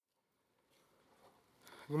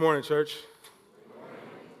Good morning, church. Good morning.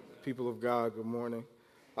 People of God, good morning.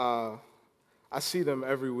 I see them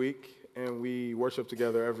every week, and we worship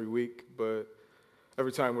together every week, but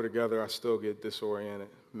every time we're together, I still get disoriented.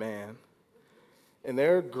 Man. And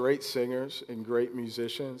they're great singers and great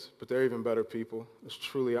musicians, but they're even better people. It's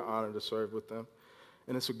truly an honor to serve with them.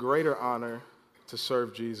 And it's a greater honor to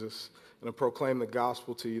serve Jesus and to proclaim the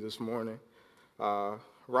gospel to you this morning.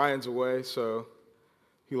 Ryan's away, so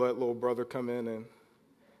he let little brother come in and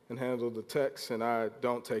handle the text, and I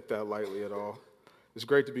don't take that lightly at all. It's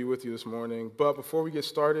great to be with you this morning. But before we get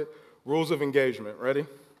started, rules of engagement. Ready?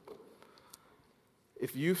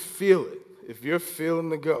 If you feel it, if you're feeling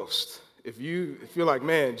the ghost, if you're like,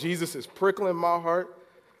 man, Jesus is prickling my heart,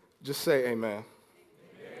 just say amen.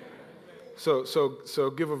 So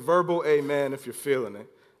give a verbal amen if you're feeling it.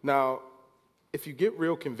 Now, if you get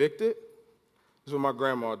real convicted, this is what my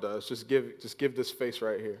grandma does. Just give this face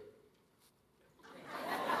right here.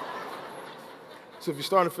 So if you're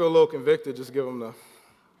starting to feel a little convicted, just give them the.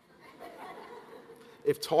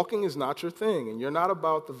 If talking is not your thing and you're not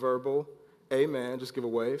about the verbal amen, just give a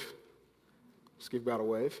wave. Just give God a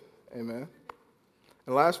wave. Amen.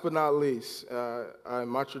 And last but not least, in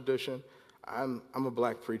my tradition, I'm a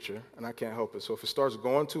black preacher, and I can't help it. So if it starts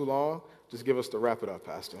going too long, just give us the wrap it up,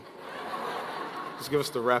 Pastor. Just give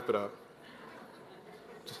us the wrap it up.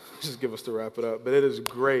 Just give us the wrap it up. But it is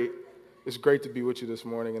great. It's great to be with you this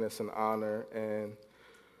morning, and it's an honor. And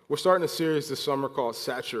we're starting a series this summer called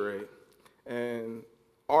Saturate. And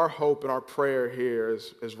our hope and our prayer here,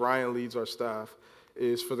 as Ryan leads our staff,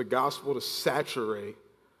 is for the gospel to saturate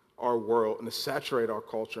our world and to saturate our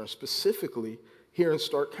culture, and specifically here in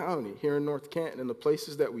Stark County, here in North Canton, in the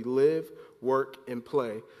places that we live, work, and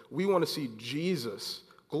play. We want to see Jesus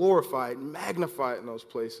glorified, magnified in those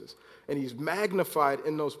places. And he's magnified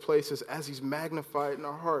in those places as he's magnified in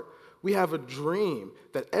our heart. We have a dream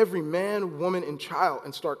that every man, woman, and child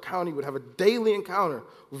in Stark County would have a daily encounter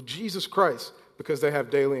with Jesus Christ because they have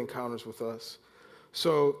daily encounters with us.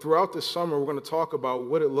 So throughout this summer, we're going to talk about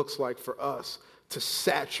what it looks like for us to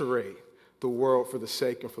saturate the world for the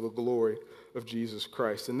sake and for the glory of Jesus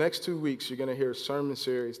Christ. The next 2 weeks, you're going to hear a sermon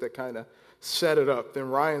series that kind of set it up. Then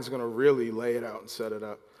Ryan's going to really lay it out and set it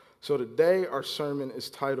up. So today, our sermon is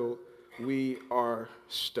titled, We Are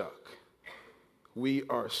Stuck. We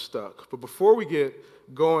are stuck. But before we get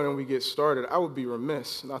going and we get started, I would be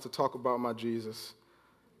remiss not to talk about my Jesus.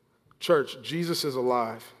 Church, Jesus is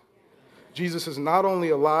alive. Jesus is not only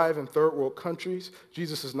alive in third world countries.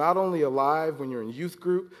 Jesus is not only alive when you're in youth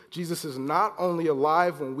group. Jesus is not only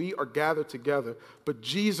alive when we are gathered together, but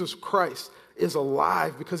Jesus Christ is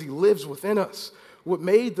alive because he lives within us. What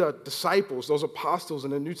made the disciples, those apostles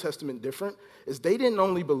in the New Testament different, is they didn't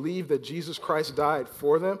only believe that Jesus Christ died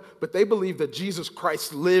for them, but they believed that Jesus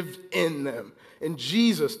Christ lived in them. And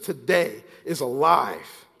Jesus today is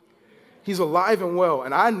alive. He's alive and well.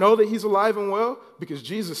 And I know that he's alive and well because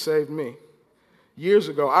Jesus saved me. Years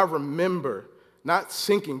ago, I remember not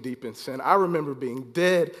sinking deep in sin. I remember being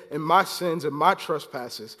dead in my sins and my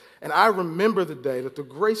trespasses. And I remember the day that the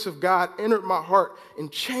grace of God entered my heart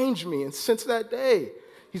and changed me. And since that day,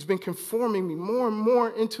 he's been conforming me more and more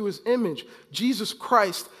into his image. Jesus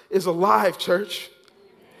Christ is alive, church.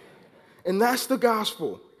 And that's the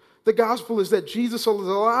gospel. The gospel is that Jesus is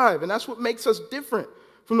alive. And that's what makes us different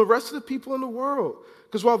from the rest of the people in the world.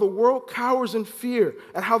 Because while the world cowers in fear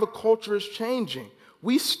at how the culture is changing,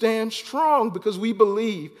 we stand strong because we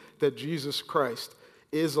believe that Jesus Christ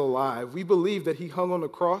is alive. We believe that he hung on the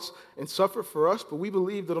cross and suffered for us, but we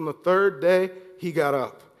believe that on the third day, he got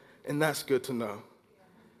up. And that's good to know.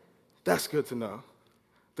 That's good to know.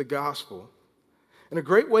 The gospel. And a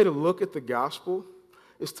great way to look at the gospel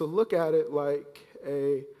is to look at it like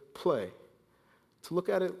a play, to look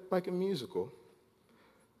at it like a musical,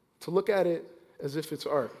 to look at it as if it's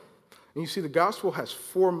art. And you see, the gospel has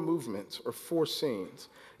 4 movements or 4 scenes.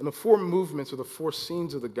 And the 4 movements or the 4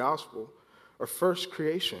 scenes of the gospel are first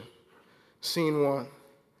creation. Scene 1,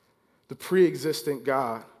 the pre-existent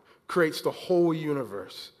God creates the whole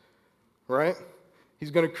universe, right?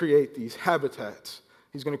 He's going to create these habitats.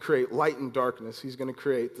 He's going to create light and darkness. He's going to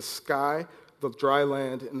create the sky, the dry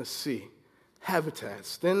land, and the sea.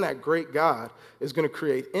 Habitats. Then that great God is going to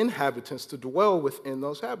create inhabitants to dwell within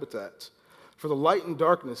those habitats. For the light and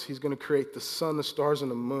darkness, he's going to create the sun, the stars,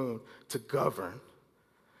 and the moon to govern.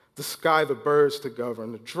 The sky, the birds to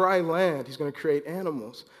govern. The dry land, he's going to create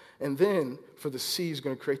animals. And then for the sea, he's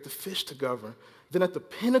going to create the fish to govern. Then at the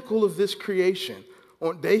pinnacle of this creation,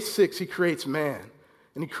 on day 6, he creates man.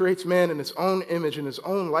 And he creates man in his own image, in his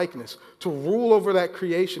own likeness, to rule over that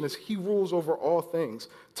creation as he rules over all things,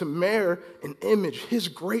 to mirror and image his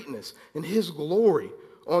greatness and his glory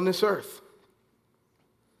on this earth.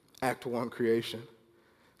 Act 1, creation.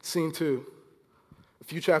 Scene 2, a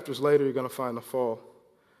few chapters later, you're going to find the fall.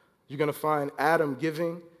 You're going to find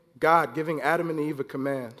God giving Adam and Eve a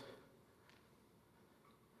command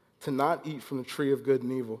to not eat from the tree of good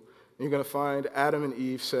and evil. And you're going to find Adam and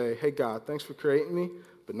Eve say, hey, God, thanks for creating me,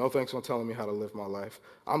 but no thanks for telling me how to live my life.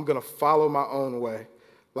 I'm going to follow my own way.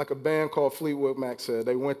 Like a band called Fleetwood Mac said,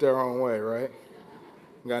 they went their own way, right?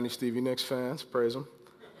 Got any Stevie Nicks fans? Praise them.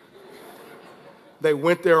 They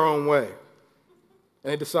went their own way.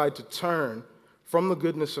 And they decided to turn from the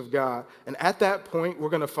goodness of God. And at that point, we're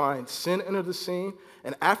going to find sin enter the scene.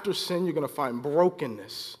 And after sin, you're going to find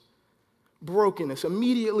brokenness. Brokenness.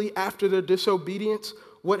 Immediately after their disobedience,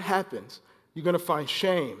 what happens? You're going to find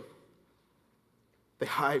shame. They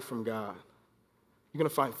hide from God. You're going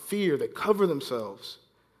to find fear. They cover themselves.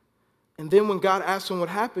 And then when God asks them what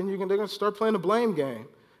happened, they're going to start playing a blame game.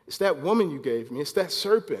 It's that woman you gave me. It's that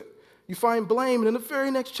serpent. You find blame. And in the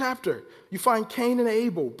very next chapter, you find Cain and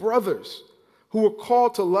Abel, brothers, who were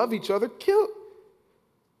called to love each other, kill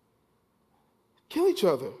each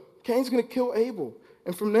other. Cain's going to kill Abel.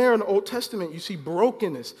 And from there in the Old Testament, you see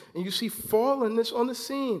brokenness and you see fallenness on the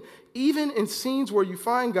scene. Even in scenes where you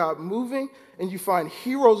find God moving and you find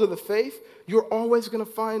heroes of the faith, you're always going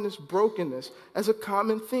to find this brokenness as a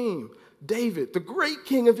common theme. David, the great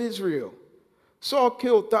king of Israel. Saul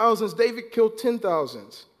killed thousands, David killed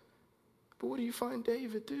 10,000s. But what do you find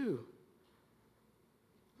David do?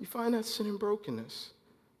 You find that sin and brokenness.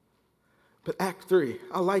 But Act 3,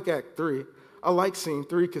 I like Act 3. I like Scene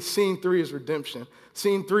 3 because Scene 3 is redemption.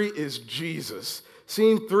 Scene 3 is Jesus.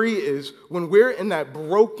 Scene 3 is when we're in that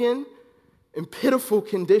broken and pitiful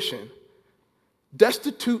condition,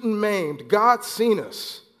 destitute and maimed, God's seen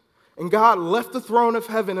us. And God left the throne of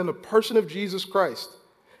heaven in the person of Jesus Christ.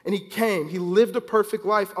 And he came. He lived a perfect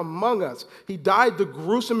life among us. He died the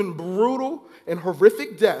gruesome and brutal and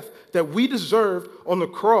horrific death that we deserved on the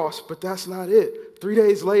cross, but that's not it. 3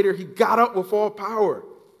 days later, he got up with all power.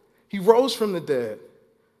 He rose from the dead.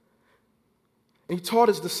 And he taught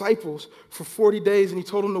his disciples for 40 days, and he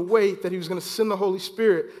told them to wait, that he was going to send the Holy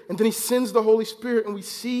Spirit. And then he sends the Holy Spirit, and we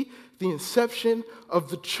see the inception of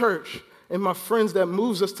the church. And my friends, that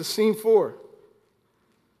moves us to Scene 4.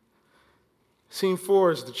 Scene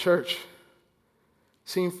 4 is the church.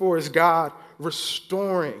 Scene 4 is God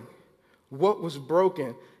restoring what was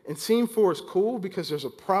broken. And Scene 4 is cool because there's a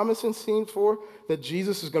promise in Scene 4 that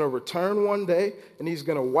Jesus is going to return one day and he's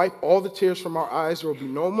going to wipe all the tears from our eyes. There will be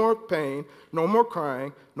no more pain, no more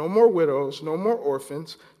crying, no more widows, no more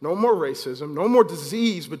orphans, no more racism, no more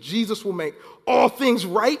disease, but Jesus will make all things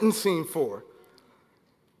right in Scene 4.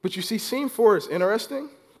 But you see, Scene 4 is interesting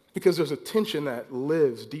because there's a tension that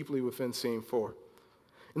lives deeply within Scene 4.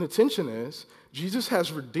 And the tension is, Jesus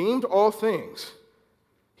has redeemed all things.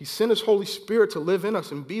 He sent his Holy Spirit to live in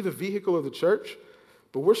us and be the vehicle of the church,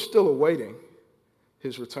 but we're still awaiting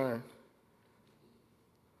his return.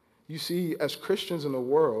 You see, as Christians in the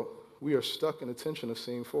world, we are stuck in the tension of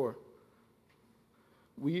Scene 4.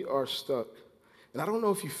 We are stuck. And I don't know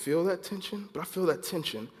if you feel that tension, but I feel that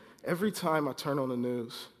tension every time I turn on the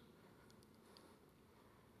news.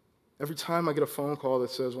 Every time I get a phone call that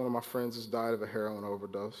says one of my friends has died of a heroin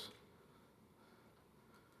overdose.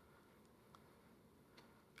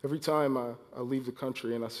 Every time I leave the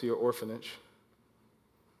country and I see an orphanage,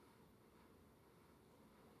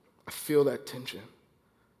 I feel that tension.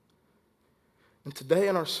 And today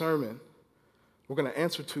in our sermon, we're going to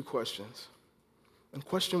answer two questions. And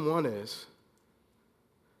question one is,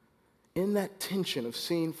 in that tension of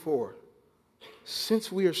Scene 4,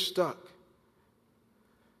 since we are stuck,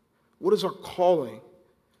 what is our calling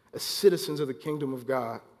as citizens of the kingdom of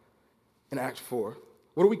God in Act 4?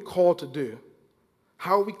 What are we called to do?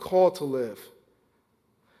 How are we called to live?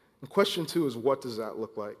 And question two is, what does that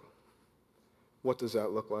look like? What does that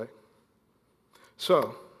look like?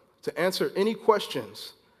 So, to answer any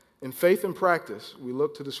questions in faith and practice, we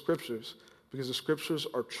look to the scriptures because the scriptures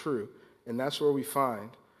are true, and that's where we find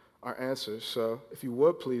our answers. So, if you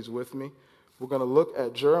would please with me, we're going to look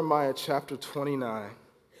at Jeremiah chapter 29.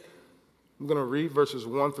 I'm going to read verses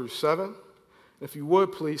 1 through 7. If you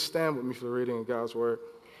would please stand with me for the reading of God's word.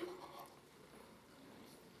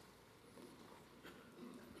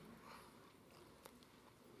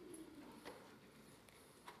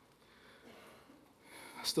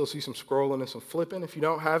 I still see some scrolling and some flipping. If you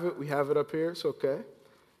don't have it, we have it up here. It's okay.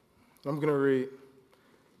 I'm going to read.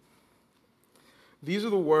 These are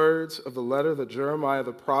the words of the letter that Jeremiah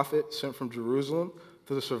the prophet sent from Jerusalem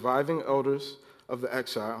to the surviving elders of the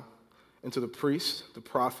exile, and to the priests, the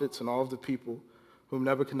prophets, and all of the people whom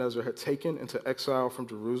Nebuchadnezzar had taken into exile from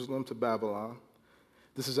Jerusalem to Babylon.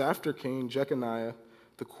 This is after King Jeconiah,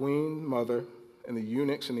 the queen mother, and the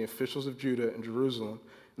eunuchs and the officials of Judah and Jerusalem,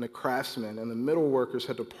 and the craftsmen and the middle workers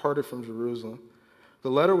had departed from Jerusalem. The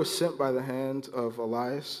letter was sent by the hand of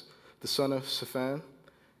Elias, the son of Shaphan,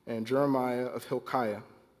 and Jeremiah of Hilkiah,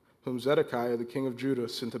 whom Zedekiah, the king of Judah,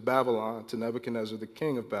 sent to Babylon, to Nebuchadnezzar, the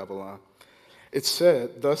king of Babylon. It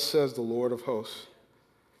said, "Thus says the Lord of hosts."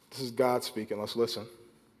 This is God speaking. Let's listen.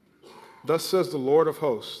 "Thus says the Lord of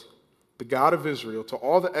hosts, the God of Israel, to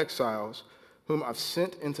all the exiles whom I've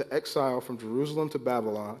sent into exile from Jerusalem to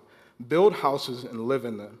Babylon, build houses and live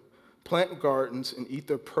in them, plant gardens and eat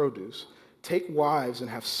their produce, take wives and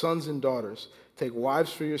have sons and daughters, take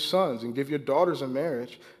wives for your sons and give your daughters in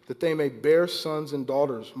marriage, that they may bear sons and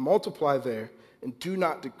daughters, multiply there and do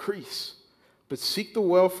not decrease. But seek the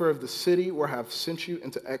welfare of the city where I have sent you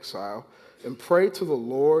into exile, and pray to the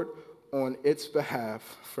Lord on its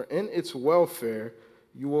behalf, for in its welfare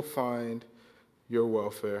you will find your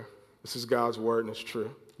welfare." This is God's word, and it's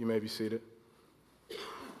true. You may be seated.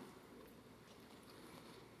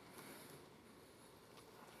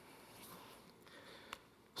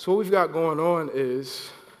 So what we've got going on is,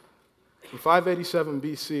 in 587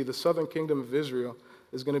 BC, the southern kingdom of Israel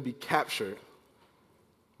is going to be captured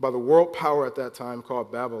by the world power at that time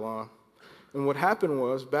called Babylon. And what happened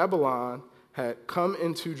was Babylon had come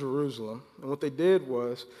into Jerusalem, and what they did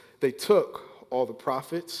was they took all the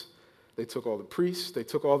prophets, they took all the priests, they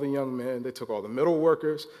took all the young men, they took all the middle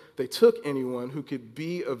workers, they took anyone who could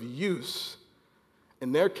be of use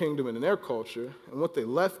in their kingdom and in their culture, and what they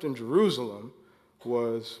left in Jerusalem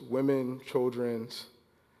was women, children,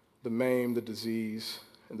 the maimed, the diseased,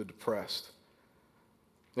 and the depressed.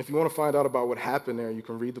 And if you want to find out about what happened there, you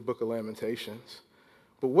can read the book of Lamentations.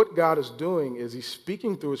 But what God is doing is he's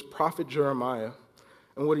speaking through his prophet Jeremiah,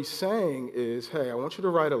 and what he's saying is, hey, I want you to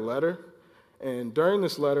write a letter, and during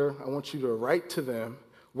this letter, I want you to write to them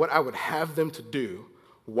what I would have them to do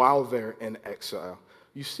while they're in exile.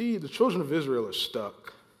 You see, the children of Israel are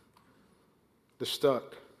stuck. They're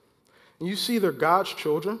stuck. And you see, they're God's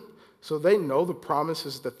children, so they know the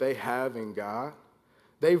promises that they have in God.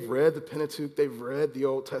 They've read the Pentateuch. They've read the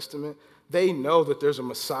Old Testament. They know that there's a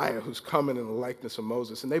Messiah who's coming in the likeness of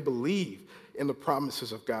Moses, and they believe in the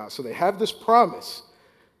promises of God. So they have this promise,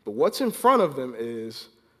 but what's in front of them is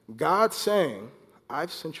God saying,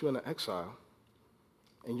 I've sent you into exile,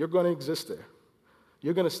 and you're going to exist there.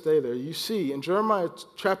 You're going to stay there. You see, in Jeremiah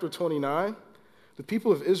chapter 29, the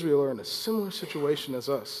people of Israel are in a similar situation as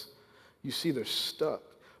us. You see, they're stuck.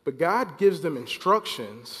 But God gives them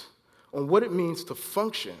instructions on what it means to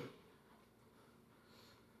function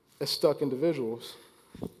as stuck individuals.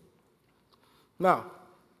 Now,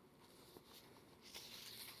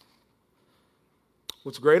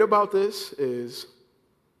 what's great about this is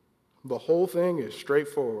the whole thing is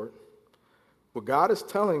straightforward. What God is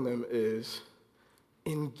telling them is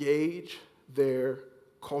engage their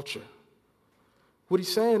culture. What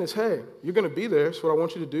he's saying is, hey, you're going to be there, so what I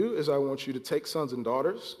want you to do is I want you to take sons and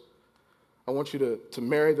daughters. I want you to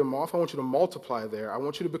marry them off. I want you to multiply there. I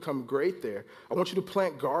want you to become great there. I want you to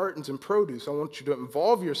plant gardens and produce. I want you to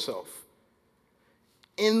involve yourself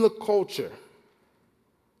in the culture.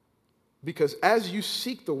 Because as you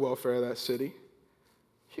seek the welfare of that city,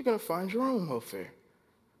 you're going to find your own welfare.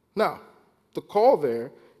 Now, the call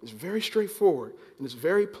there is very straightforward and it's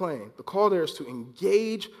very plain. The call there is to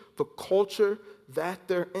engage the culture that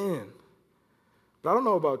they're in. But I don't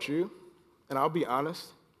know about you, and I'll be honest,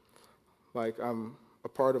 like I'm a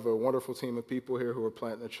part of a wonderful team of people here who are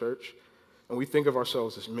planting a church, and we think of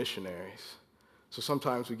ourselves as missionaries. So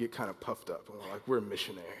sometimes we get kind of puffed up, and we're like, we're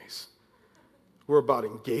missionaries. We're about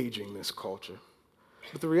engaging this culture.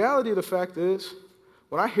 But the reality of the fact is,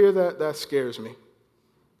 when I hear that, that scares me.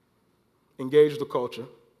 Engage the culture.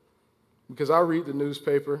 Because I read the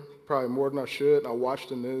newspaper probably more than I should, and I watch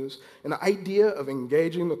the news. And the idea of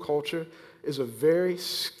engaging the culture is a very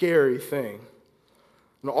scary thing.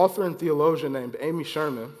 An author and theologian named Amy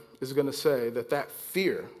Sherman is going to say that that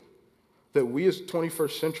fear that we as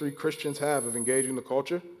 21st century Christians have of engaging the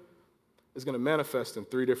culture is going to manifest in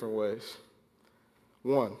three different ways.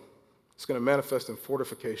 One, it's going to manifest in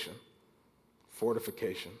fortification.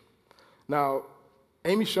 Fortification. Now,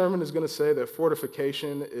 Amy Sherman is going to say that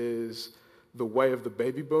fortification is the way of the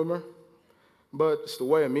baby boomer, but it's the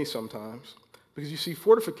way of me sometimes. Because you see,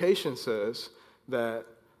 fortification says that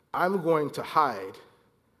I'm going to hide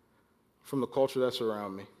from the culture that's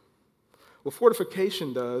around me. What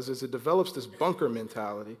fortification does is it develops this bunker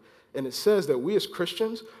mentality, and it says that we as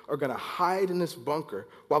Christians are going to hide in this bunker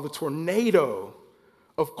while the tornado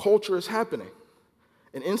of culture is happening.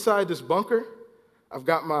 And inside this bunker, I've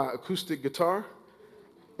got my acoustic guitar.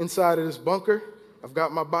 Inside of this bunker, I've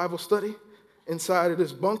got my Bible study inside of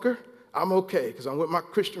this bunker. I'm okay because I'm with my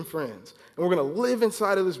Christian friends. And we're going to live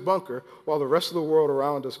inside of this bunker while the rest of the world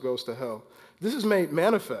around us goes to hell. This is made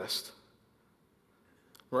manifest,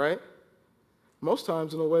 right? Most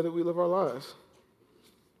times in the way that we live our lives.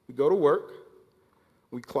 We go to work,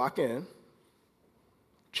 we clock in,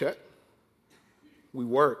 check, we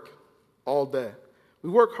work all day. We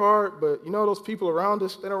work hard, but you know those people around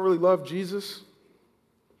us, they don't really love Jesus.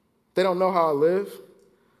 They don't know how I live.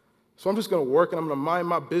 So I'm just going to work and I'm going to mind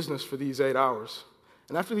my business for these 8 hours.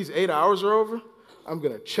 And after these 8 hours are over, I'm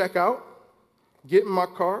going to check out, get in my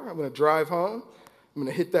car, I'm going to drive home, I'm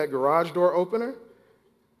going to hit that garage door opener, I'm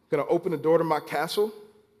going to open the door to my castle,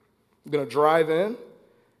 I'm going to drive in,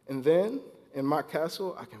 and then in my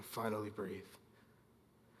castle, I can finally breathe.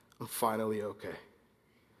 I'm finally okay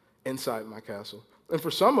inside my castle. And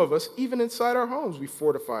for some of us, even inside our homes, we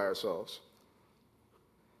fortify ourselves.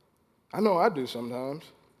 I know I do sometimes.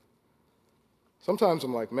 Sometimes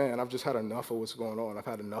I'm like, man, I've just had enough of what's going on. I've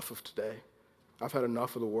had enough of today. I've had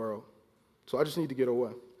enough of the world. So I just need to get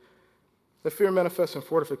away. That fear manifests in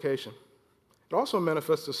fortification. It also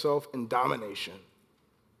manifests itself in domination.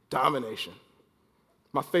 Domination.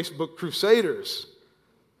 My Facebook crusaders.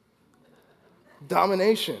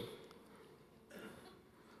 Domination.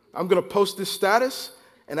 I'm going to post this status,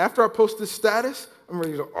 and after I post this status, I'm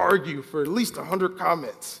ready to argue for at least 100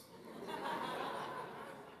 comments.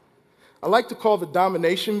 I like to call the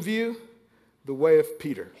domination view the way of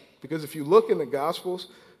Peter. Because if you look in the Gospels,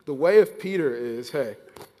 the way of Peter is, hey,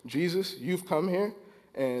 Jesus, you've come here,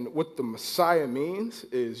 and what the Messiah means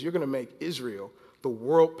is you're going to make Israel the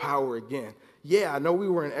world power again. Yeah, I know we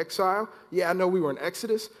were in exile. Yeah, I know we were in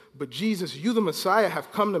Exodus. But Jesus, you, the Messiah,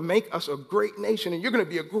 have come to make us a great nation, and you're going to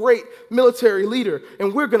be a great military leader,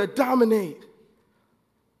 and we're going to dominate.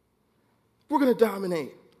 We're going to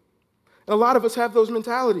dominate. And a lot of us have those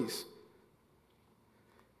mentalities.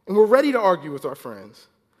 And we're ready to argue with our friends.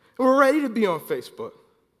 And we're ready to be on Facebook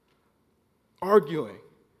arguing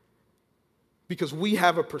because we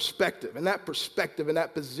have a perspective, and that perspective and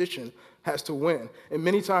that position has to win. And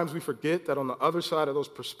many times we forget that on the other side of those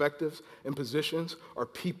perspectives and positions are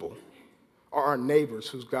people, are our neighbors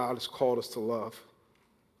whose God has called us to love.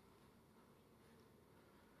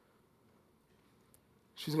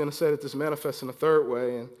 She's going to say that this manifests in a third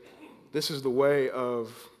way, and this is the way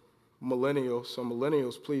of millennials. So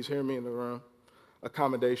millennials, please hear me in the room.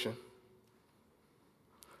 Accommodation.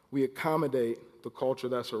 We accommodate the culture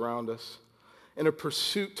that's around us in a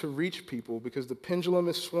pursuit to reach people because the pendulum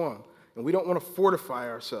is swung and we don't want to fortify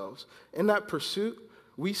ourselves. In that pursuit,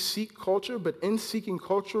 we seek culture, but in seeking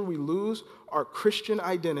culture, we lose our Christian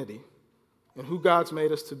identity and who God's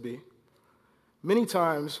made us to be. Many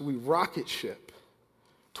times we rocket ship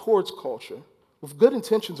towards culture with good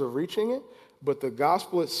intentions of reaching it, but the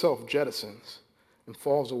gospel itself jettisons and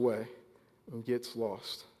falls away and gets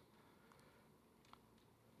lost.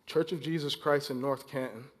 Church of Jesus Christ in North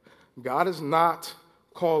Canton, God is not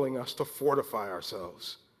calling us to fortify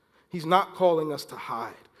ourselves. He's not calling us to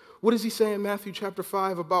hide. What does he say in Matthew chapter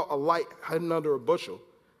 5 about a light hidden under a bushel?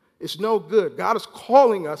 It's no good. God is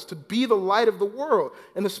calling us to be the light of the world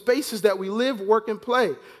in the spaces that we live, work, and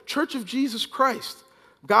play. Church of Jesus Christ,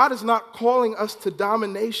 God is not calling us to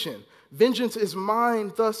domination. Vengeance is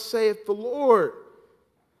mine, thus saith the Lord.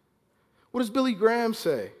 What does Billy Graham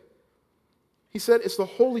say? He said it's the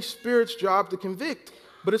Holy Spirit's job to convict,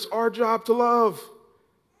 but it's our job to love.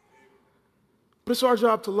 But it's our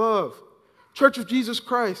job to love. Church of Jesus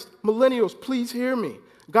Christ, millennials, please hear me.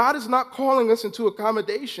 God is not calling us into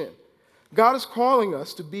accommodation. God is calling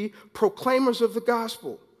us to be proclaimers of the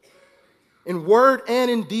gospel in word and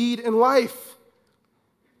in deed and life.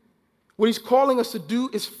 What he's calling us to do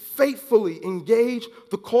is faithfully engage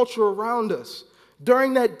the culture around us.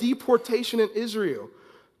 During that deportation in Israel,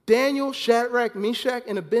 Daniel, Shadrach, Meshach,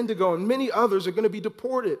 and Abednego, and many others are going to be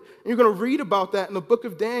deported. And you're going to read about that in the book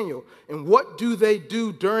of Daniel. And what do they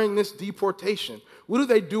do during this deportation? What do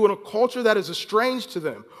they do in a culture that is estranged to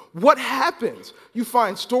them? What happens? You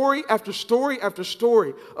find story after story after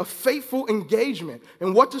story of faithful engagement.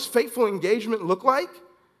 And what does faithful engagement look like?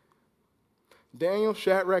 Daniel,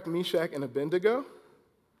 Shadrach, Meshach, and Abednego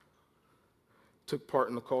took part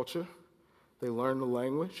in the culture. They learned the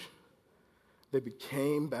language. They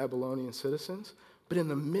became Babylonian citizens. But in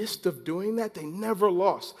the midst of doing that, they never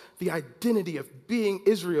lost the identity of being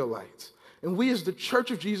Israelites. And we as the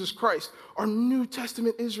Church of Jesus Christ are New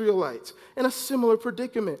Testament Israelites in a similar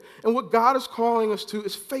predicament. And what God is calling us to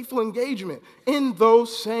is faithful engagement in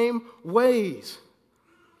those same ways.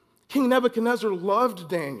 King Nebuchadnezzar loved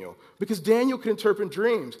Daniel because Daniel could interpret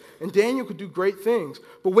dreams and Daniel could do great things.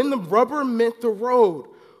 But when the rubber met the road,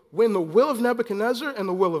 when the will of Nebuchadnezzar and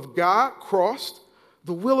the will of God crossed,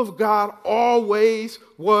 the will of God always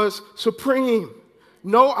was supreme.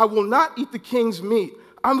 No, I will not eat the king's meat.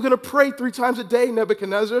 I'm going to pray 3 times a day,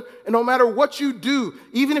 Nebuchadnezzar, and no matter what you do,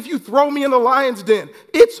 even if you throw me in the lion's den,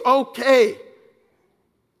 it's okay.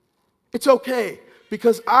 It's okay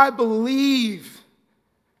because I believe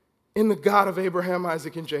in the God of Abraham,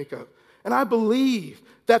 Isaac, and Jacob. And I believe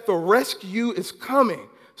that the rescue is coming.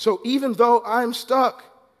 So even though I'm stuck,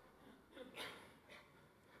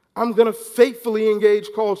 I'm going to faithfully engage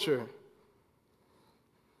culture.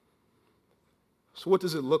 So what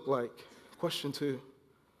does it look like? Question 2.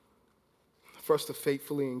 For us to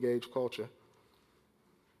faithfully engage culture.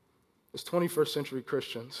 As 21st century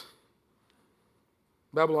Christians,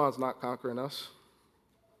 Babylon's not conquering us.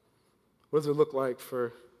 What does it look like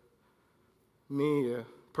for me, a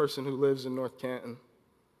person who lives in North Canton,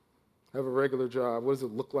 have a regular job? What does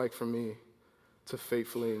it look like for me to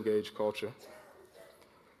faithfully engage culture?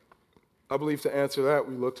 I believe to answer that,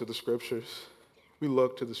 we look to the scriptures. We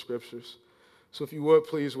look to the scriptures. So if you would,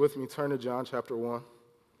 please, with me, turn to John chapter 1.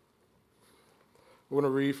 We're going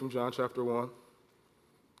to read from John chapter 1.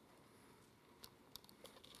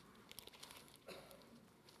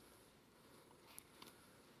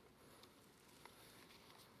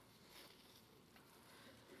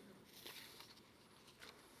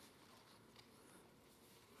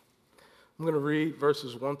 I'm going to read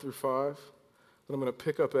verses 1 through 5. Then I'm going to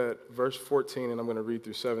pick up at verse 14, and I'm going to read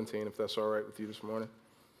through 17, if that's all right with you this morning.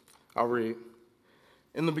 I'll read.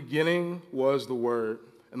 In the beginning was the Word,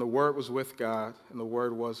 and the Word was with God, and the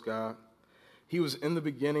Word was God. He was in the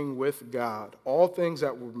beginning with God. All things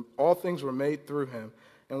were made through him,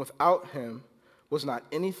 and without him was not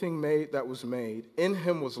anything made that was made. In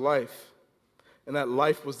him was life, and that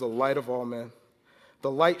life was the light of all men. The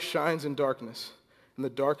light shines in darkness, and the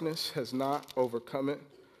darkness has not overcome it.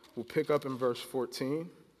 We'll pick up in verse 14.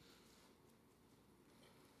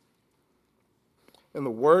 And the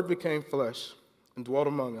Word became flesh and dwelt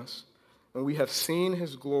among us, and we have seen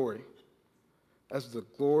his glory as the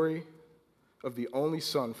glory of the only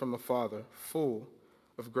Son from the Father, full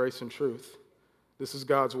of grace and truth. This is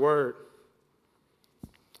God's word,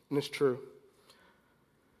 and it's true.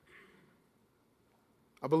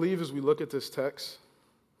 I believe as we look at this text,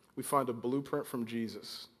 we find a blueprint from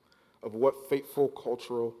Jesus of what faithful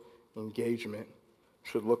cultural engagement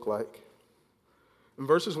should look like. In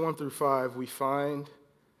verses 1 through 5, we find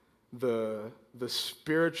the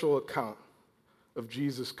spiritual account of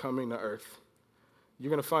Jesus coming to earth. You're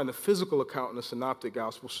going to find the physical account in the Synoptic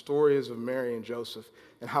Gospel stories of Mary and Joseph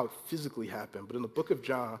and how it physically happened. But in the book of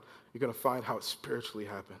John, you're going to find how it spiritually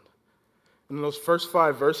happened. And in those first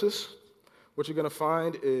 5 verses, what you're going to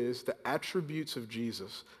find is the attributes of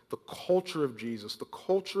Jesus, the culture of Jesus, the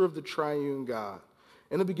culture of the triune God.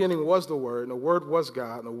 In the beginning was the Word, and the Word was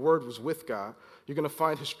God, and the Word was with God. You're going to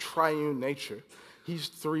find his triune nature. He's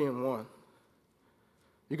 3 in 1.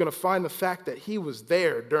 You're going to find the fact that he was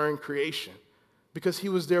there during creation because he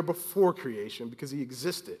was there before creation, because he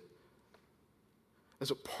existed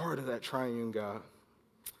as a part of that triune God.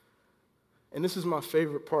 And this is my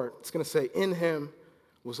favorite part. It's going to say, in him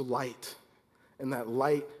was light, and that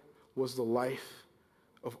light was the life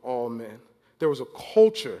of all men. There was a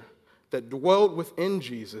culture that dwelled within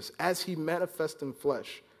Jesus as he manifested in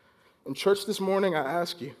flesh. In church this morning, I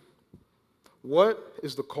ask you, what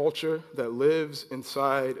is the culture that lives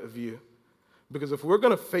inside of you? Because if we're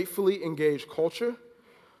going to faithfully engage culture,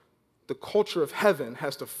 the culture of heaven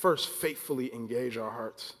has to first faithfully engage our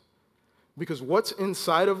hearts. Because what's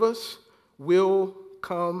inside of us will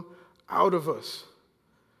come out of us.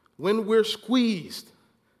 When we're squeezed,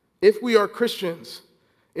 if we are Christians,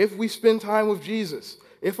 if we spend time with Jesus,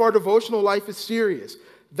 if our devotional life is serious,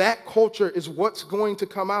 that culture is what's going to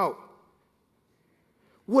come out.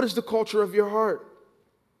 What is the culture of your heart?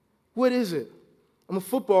 What is it? I'm a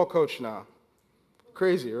football coach now.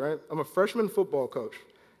 Crazy, right? I'm a freshman football coach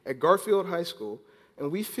at Garfield High School,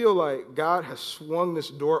 and we feel like God has swung this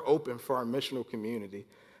door open for our missional community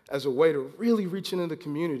as a way to really reach into the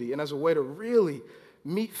community and as a way to really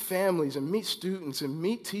meet families and meet students and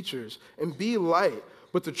meet teachers and be light.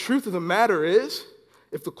 But the truth of the matter is,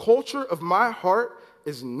 if the culture of my heart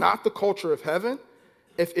is not the culture of heaven,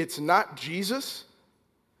 if it's not Jesus,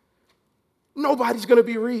 nobody's going to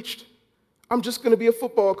be reached. I'm just going to be a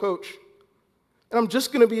football coach. And I'm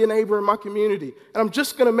just going to be a neighbor in my community. And I'm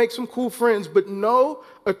just going to make some cool friends. But no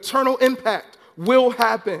eternal impact will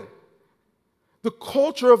happen. The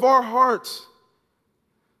culture of our hearts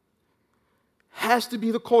has to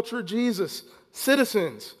be the culture of Jesus.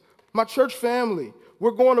 Citizens, my church family,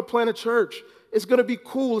 we're going to plant a church. It's going to be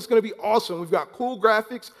cool. It's going to be awesome. We've got cool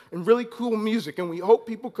graphics and really cool music, and we hope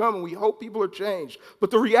people come and we hope people are changed. But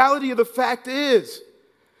the reality of the fact is,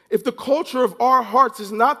 if the culture of our hearts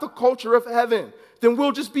is not the culture of heaven, then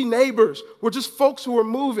we'll just be neighbors. We're just folks who are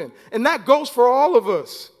moving. And that goes for all of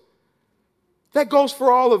us. That goes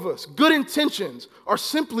for all of us. Good intentions are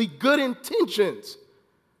simply good intentions.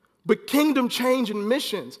 But kingdom change and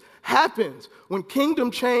missions happens when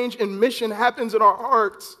kingdom change and mission happens in our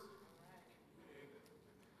hearts.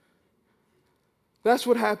 That's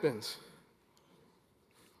what happens.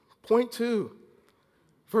 Point 2,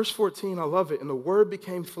 verse 14, I love it. And the word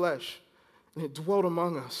became flesh, and it dwelt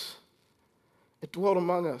among us. It dwelt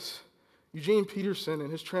among us. Eugene Peterson,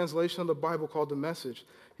 in his translation of the Bible called The Message,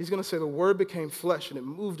 he's going to say the word became flesh, and it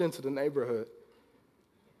moved into the neighborhood.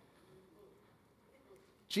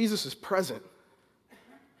 Jesus is present.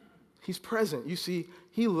 He's present. You see,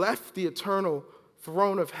 he left the eternal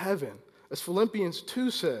throne of heaven. As Philippians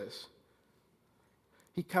 2 says,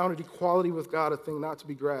 he counted equality with God a thing not to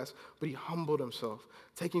be grasped, but he humbled himself,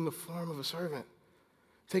 taking the form of a servant,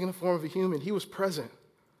 taking the form of a human. He was present.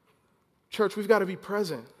 Church, we've got to be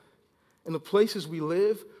present in the places we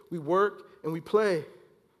live, we work, and we play.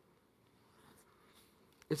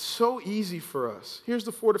 It's so easy for us. Here's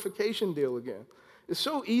the fortification deal again. It's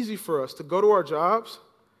so easy for us to go to our jobs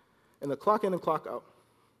and to clock in and clock out.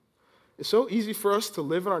 It's so easy for us to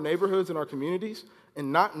live in our neighborhoods and our communities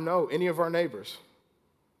and not know any of our neighbors.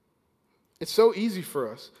 It's so easy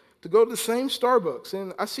for us to go to the same Starbucks,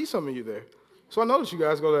 and I see some of you there. So I notice you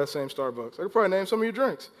guys go to that same Starbucks. I could probably name some of your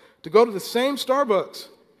drinks. To go to the same Starbucks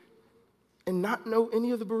and not know any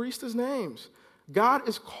of the baristas' names. God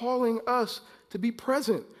is calling us to be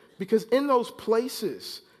present because in those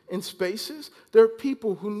places and spaces, there are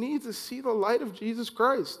people who need to see the light of Jesus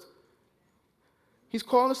Christ. He's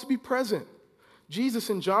calling us to be present. Jesus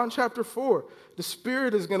in John chapter 4, the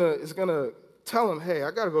Spirit is gonna tell him, hey,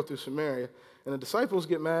 I got to go through Samaria. And the disciples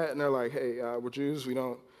get mad, and they're like, hey, we're Jews. We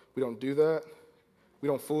don't do that. We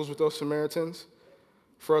don't fools with those Samaritans.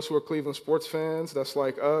 For us who are Cleveland sports fans, that's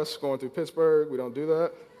like us going through Pittsburgh. We don't do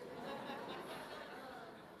that.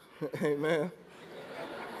 Amen.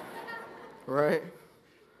 Right?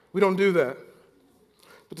 We don't do that.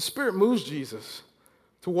 But the Spirit moves Jesus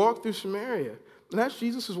to walk through Samaria. And as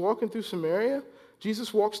Jesus is walking through Samaria,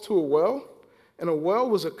 Jesus walks to a well. And a well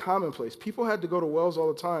was a commonplace. People had to go to wells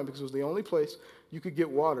all the time because it was the only place you could get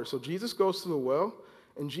water. So Jesus goes to the well,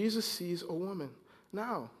 and Jesus sees a woman.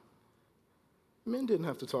 Now, men didn't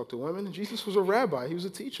have to talk to women, and Jesus was a rabbi. He was a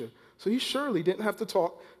teacher. So he surely didn't have to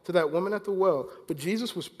talk to that woman at the well. But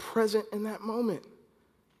Jesus was present in that moment.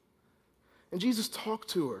 And Jesus talked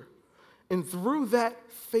to her. And through that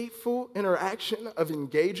faithful interaction of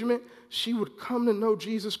engagement, she would come to know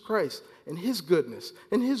Jesus Christ and his goodness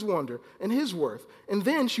and his wonder and his worth. And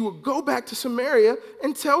then she would go back to Samaria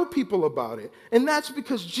and tell people about it. And that's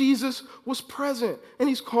because Jesus was present. And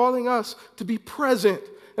he's calling us to be present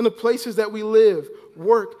in the places that we live,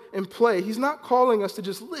 work, and play. He's not calling us to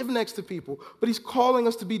just live next to people, but he's calling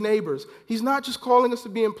us to be neighbors. He's not just calling us to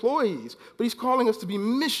be employees, but he's calling us to be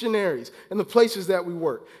missionaries in the places that we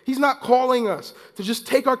work. He's not calling us to just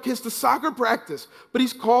take our kids to soccer practice, but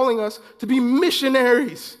he's calling us to be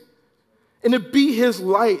missionaries and to be his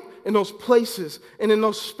light in those places and in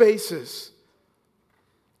those spaces.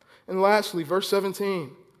 And lastly, verse 17.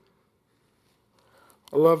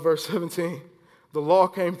 I love verse 17. The law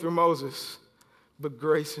came through Moses, but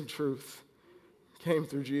grace and truth came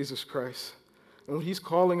through Jesus Christ. And what he's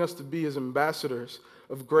calling us to be is ambassadors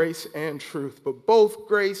of grace and truth, but both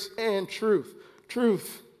grace and truth.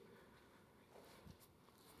 Truth.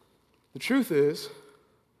 The truth is,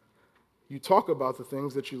 you talk about the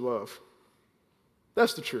things that you love.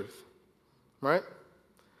 That's the truth, right?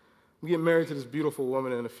 I'm getting married to this beautiful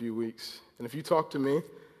woman in a few weeks. And if you talk to me,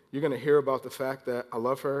 you're going to hear about the fact that I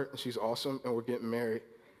love her and she's awesome and we're getting married.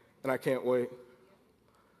 And I can't wait.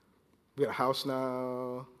 We got a house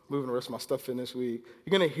now, moving the rest of my stuff in this week.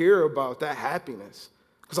 You're going to hear about that happiness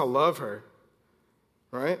because I love her,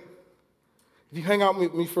 right? If you hang out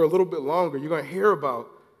with me for a little bit longer, you're going to hear about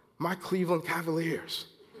my Cleveland Cavaliers.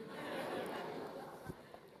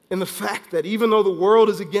 And the fact that even though the world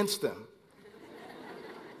is against them,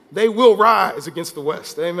 they will rise against the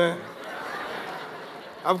West. Amen.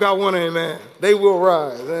 I've got one amen. They will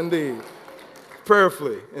rise, indeed.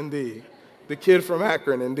 Prayerfully, indeed. The kid from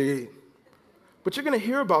Akron, indeed. But you're going to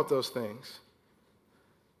hear about those things.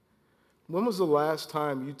 When was the last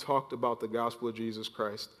time you talked about the gospel of Jesus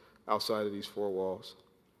Christ outside of these four walls?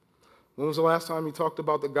 When was the last time you talked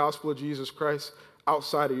about the gospel of Jesus Christ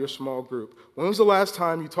outside of your small group? When was the last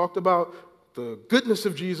time you talked about the goodness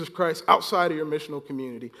of Jesus Christ outside of your missional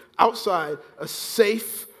community, outside a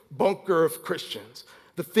safe bunker of Christians?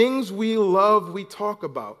 The things we love, we talk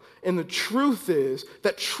about. And the truth is,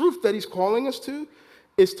 that truth that he's calling us to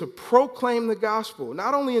is to proclaim the gospel,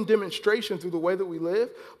 not only in demonstration through the way that we live,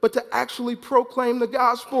 but to actually proclaim the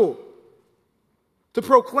gospel, to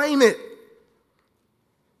proclaim it.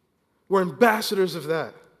 We're ambassadors of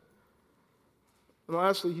that. And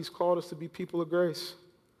lastly, he's called us to be people of grace.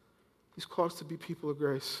 He's called us to be people of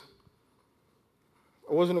grace.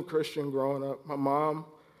 I wasn't a Christian growing up. My mom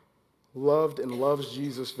loved and loves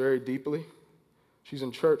Jesus very deeply. She's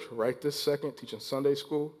in church right this second, teaching Sunday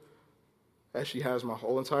school, as she has my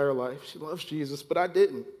whole entire life. She loves Jesus, but I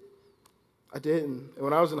didn't. And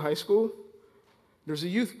when I was in high school, there's a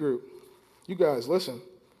youth group. You guys, listen.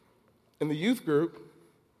 And the youth group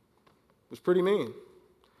was pretty mean.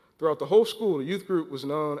 Throughout the whole school, the youth group was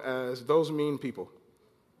known as those mean people.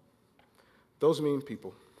 Those mean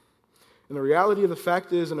people. And the reality of the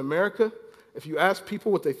fact is, in America, if you ask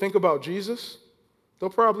people what they think about Jesus, they'll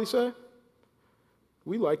probably say,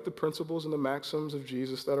 we like the principles and the maxims of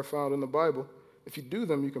Jesus that are found in the Bible. If you do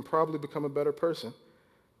them, you can probably become a better person.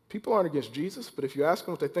 People aren't against Jesus, but if you ask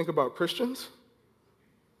them what they think about Christians,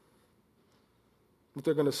 what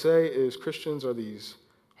they're going to say is Christians are these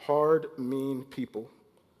hard, mean people.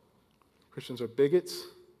 Christians are bigots,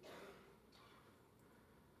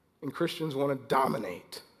 and Christians want to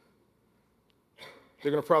dominate.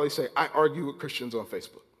 They're going to probably say, I argue with Christians on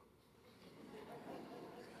Facebook.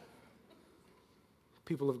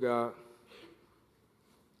 People of God,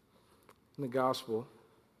 in the gospel,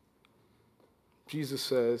 Jesus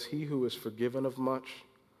says, he who is forgiven of much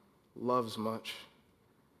loves much.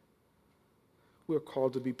 We're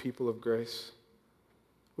called to be people of grace.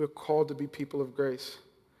 We're called to be people of grace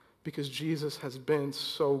because Jesus has been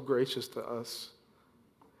so gracious to us.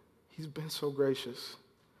 He's been so gracious.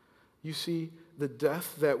 You see, the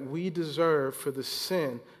death that we deserve for the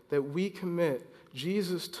sin that we commit,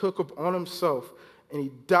 Jesus took upon himself, and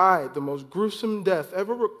he died the most gruesome death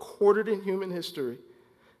ever recorded in human history.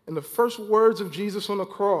 And the first words of Jesus on the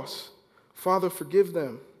cross, Father, forgive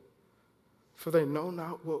them, for they know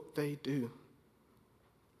not what they do.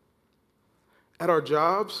 At our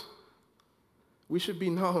jobs, we should be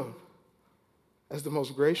known as the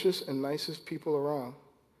most gracious and nicest people around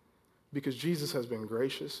because Jesus has been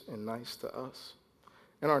gracious and nice to us.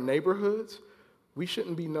 In our neighborhoods, we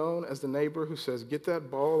shouldn't be known as the neighbor who says, get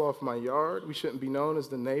that ball off my yard. We shouldn't be known as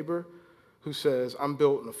the neighbor who says, I'm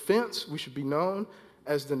building a fence. We should be known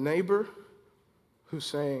as the neighbor who's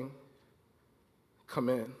saying, come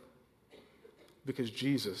in, because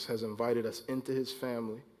Jesus has invited us into his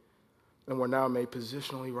family, and we're now made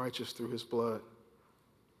positionally righteous through his blood.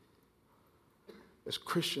 As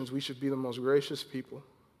Christians, we should be the most gracious people.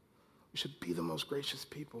 We should be the most gracious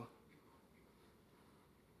people.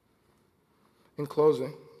 In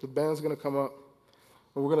closing, the band's going to come up,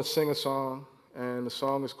 and we're going to sing a song, and the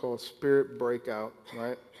song is called Spirit Breakout,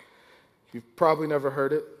 right? You've probably never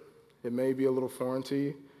heard it. It may be a little foreign to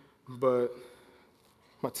you, but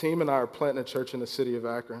my team and I are planting a church in the city of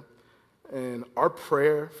Akron, and our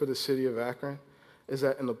prayer for the city of Akron is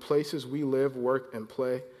that in the places we live, work, and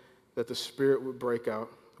play, that the Spirit would break out.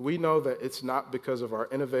 We know that it's not because of our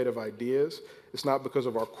innovative ideas. It's not because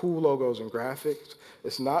of our cool logos and graphics.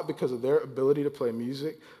 It's not because of their ability to play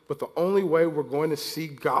music. But the only way we're going to see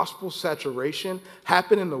gospel saturation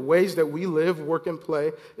happen in the ways that we live, work, and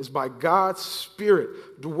play is by God's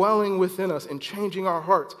Spirit dwelling within us and changing our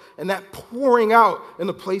hearts, and that pouring out in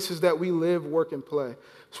the places that we live, work, and play.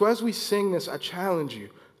 So as we sing this, I challenge you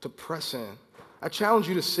to press in. I challenge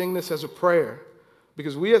you to sing this as a prayer,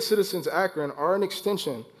 because we as Citizens Akron are an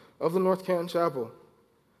extension of the North Canton Chapel.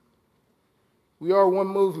 We are one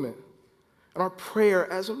movement. And our prayer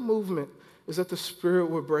as a movement is that the Spirit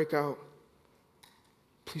would break out.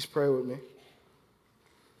 Please pray with me.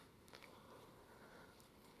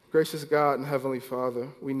 Gracious God and Heavenly Father,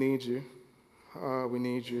 we need you. We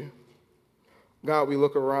need you. God, we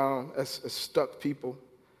look around as stuck people,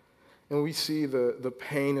 and we see the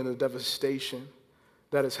pain and the devastation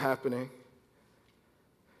that is happening.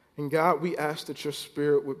 And God, we ask that your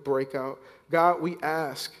Spirit would break out. God, we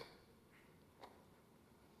ask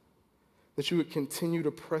that you would continue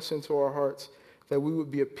to press into our hearts, that we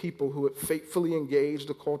would be a people who would faithfully engage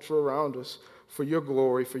the culture around us for your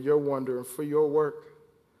glory, for your wonder, and for your work.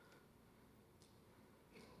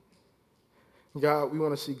 God, we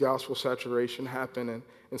want to see gospel saturation happen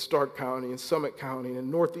in Stark County, in Summit County,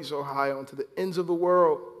 in Northeast Ohio, and to the ends of the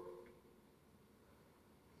world.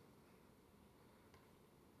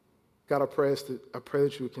 God, I pray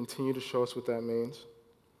that you would continue to show us what that means.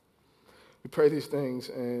 We pray these things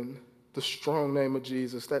in the strong name of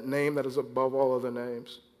Jesus, that name that is above all other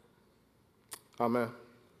names. Amen.